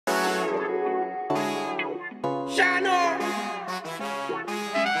Fire,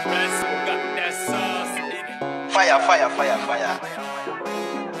 fire, fire, fire.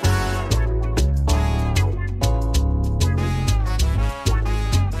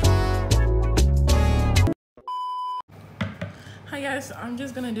 Hi guys, I'm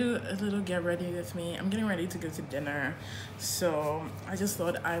just gonna do a little get ready with me. I'm getting ready to go to dinner, so I just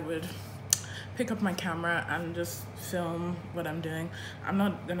thought I would pick up my camera and just film what I'm doing. I'm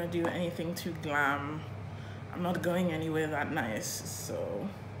not gonna do anything too glam. I'm not going anywhere that nice, so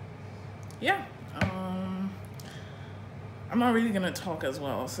yeah. I'm not really gonna talk as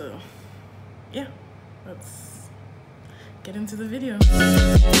well, so yeah, let's get into the video.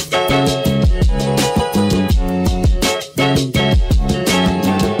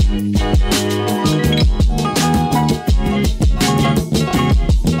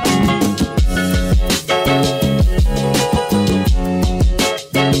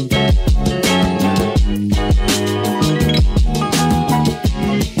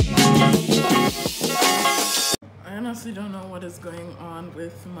 Don't know what is going on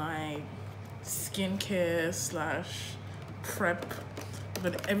with my skincare slash prep,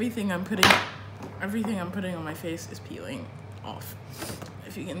 but everything I'm putting on my face is peeling off.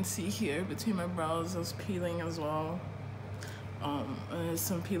 If you can see here between my brows, there's peeling as well. And there's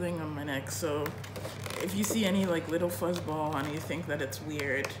some peeling on my neck, so if you see any like little fuzzball and you think that it's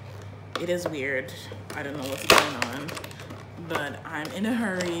weird, it is weird. I don't know what's going on, but I'm in a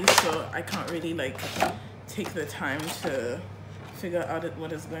hurry, so I can't really like take the time to figure out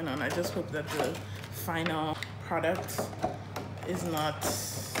what is going on. I just hope that the final product is not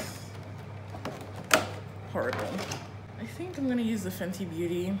horrible. I think I'm gonna use the Fenty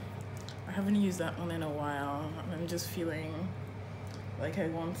Beauty. I haven't used that one in a while. I'm just feeling like I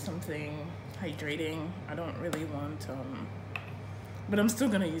want something hydrating. I don't really want, but I'm still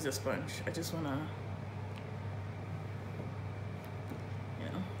gonna use a sponge. I just wanna,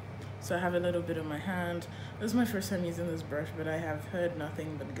 so I have a little bit on my hand. This is my first time using this brush, but I have heard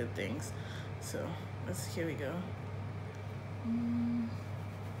nothing but good things. So here we go.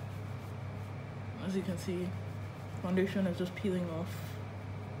 As you can see, foundation is just peeling off.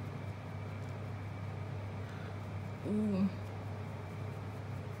 Ooh.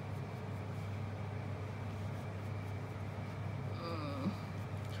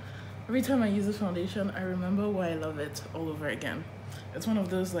 Every time I use this foundation, I remember why I love it all over again. It's one of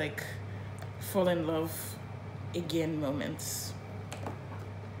those like fall in love again moments.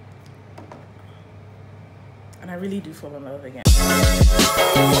 And I really do fall in love again.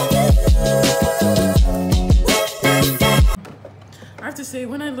 I have to say,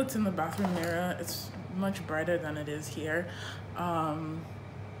 when I looked in the bathroom mirror, it's much brighter than it is here.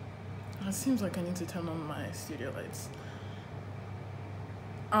 It seems like I need to turn on my studio lights.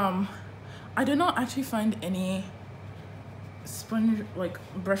 I did not actually find any sponge like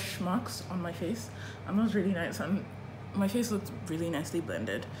brush marks on my face, and that was really nice. My face looked really nicely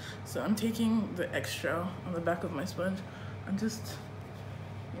blended, so I'm taking the extra on the back of my sponge and just,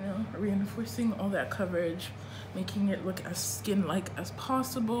 you know, reinforcing all that coverage, making it look as skin-like as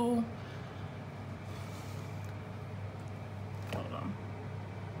possible. Hold on.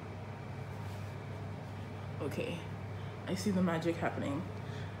 Okay, I see the magic happening.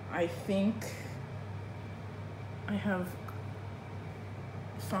 I think I have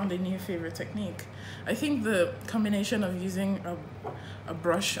found a new favorite technique. I think the combination of using a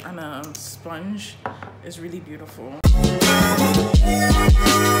brush and a sponge is really beautiful.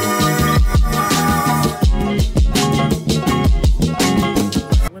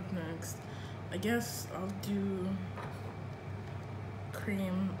 What next? I guess I'll do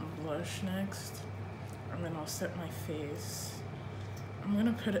cream blush next, and then I'll set my face. I'm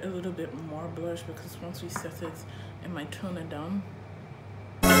gonna put a little bit more blush because once we set it, it might tone it down.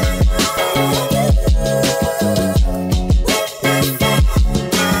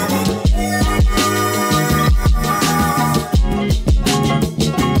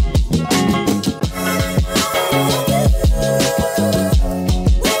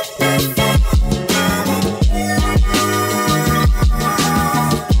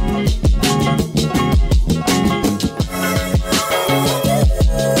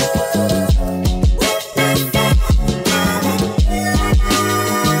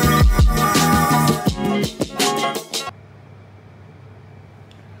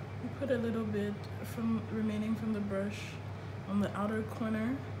 Put a little bit remaining from the brush on the outer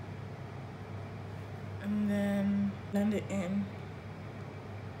corner, and then blend it in.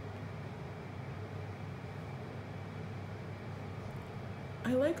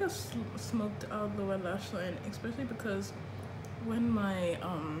 I like a smoked out lower lash line, especially because when my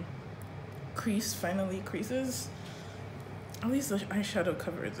crease finally creases. At least the eyeshadow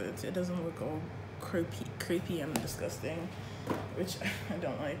covers it. It doesn't look all creepy and disgusting, which I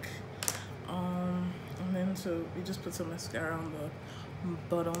don't like. And then so we just put some mascara on the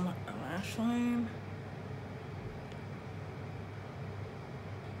bottom lash line.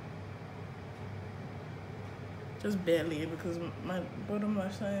 Just barely, because my bottom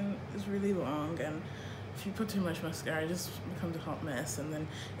lash line is really long, and if you put too much mascara, it just becomes a hot mess, and then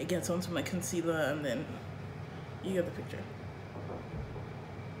it gets onto my concealer, and then you get the picture.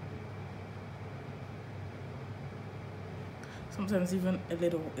 Sometimes even a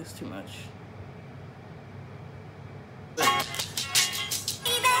little is too much.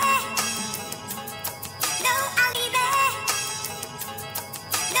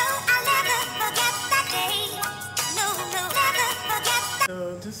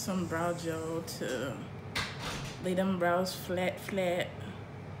 So just some brow gel to lay them brows flat.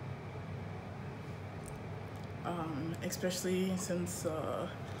 Especially since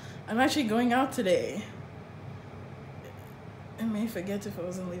I'm actually going out today. I may forget if I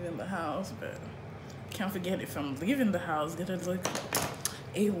wasn't leaving the house, but can't forget if I'm leaving the house, gotta look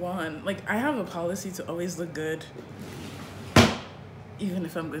A1. Like, I have a policy to always look good, even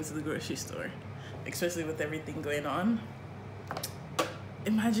if I'm going to the grocery store, especially with everything going on.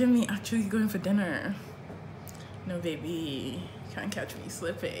 Imagine me actually going for dinner. No, baby, can't catch me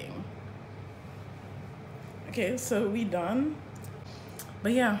slipping. Okay, so we done.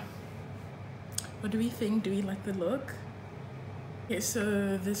 But yeah, what do we think? Do we like the look? Okay,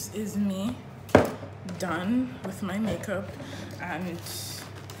 so this is me done with my makeup, and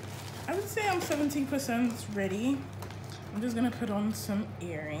I would say I'm 17% ready. I'm just gonna put on some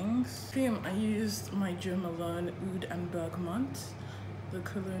earrings. I used my Jo Malone Oud and Bergamot, the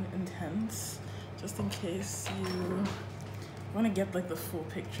Cologne Intense, just in case you want to get like the full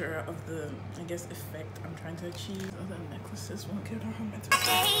picture of the, I guess, effect I'm trying to achieve. Other necklaces won't get on my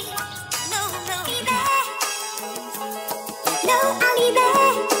No, I'll leave it.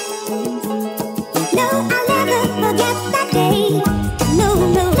 No, I'll never forget that day. No,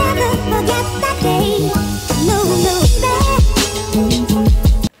 never forget that day.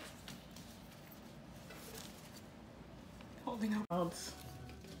 Holding out.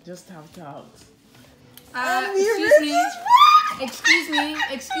 Just tapped out. Excuse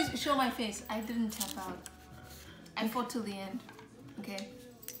me, show my face. I didn't tap out. I fought till the end. Okay?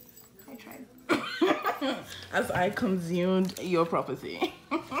 I tried. As I consumed your property.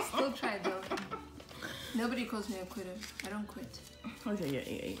 Still tried though. Nobody calls me a quitter. I don't quit.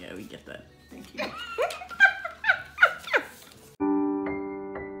 Okay, yeah, we get that. Thank you.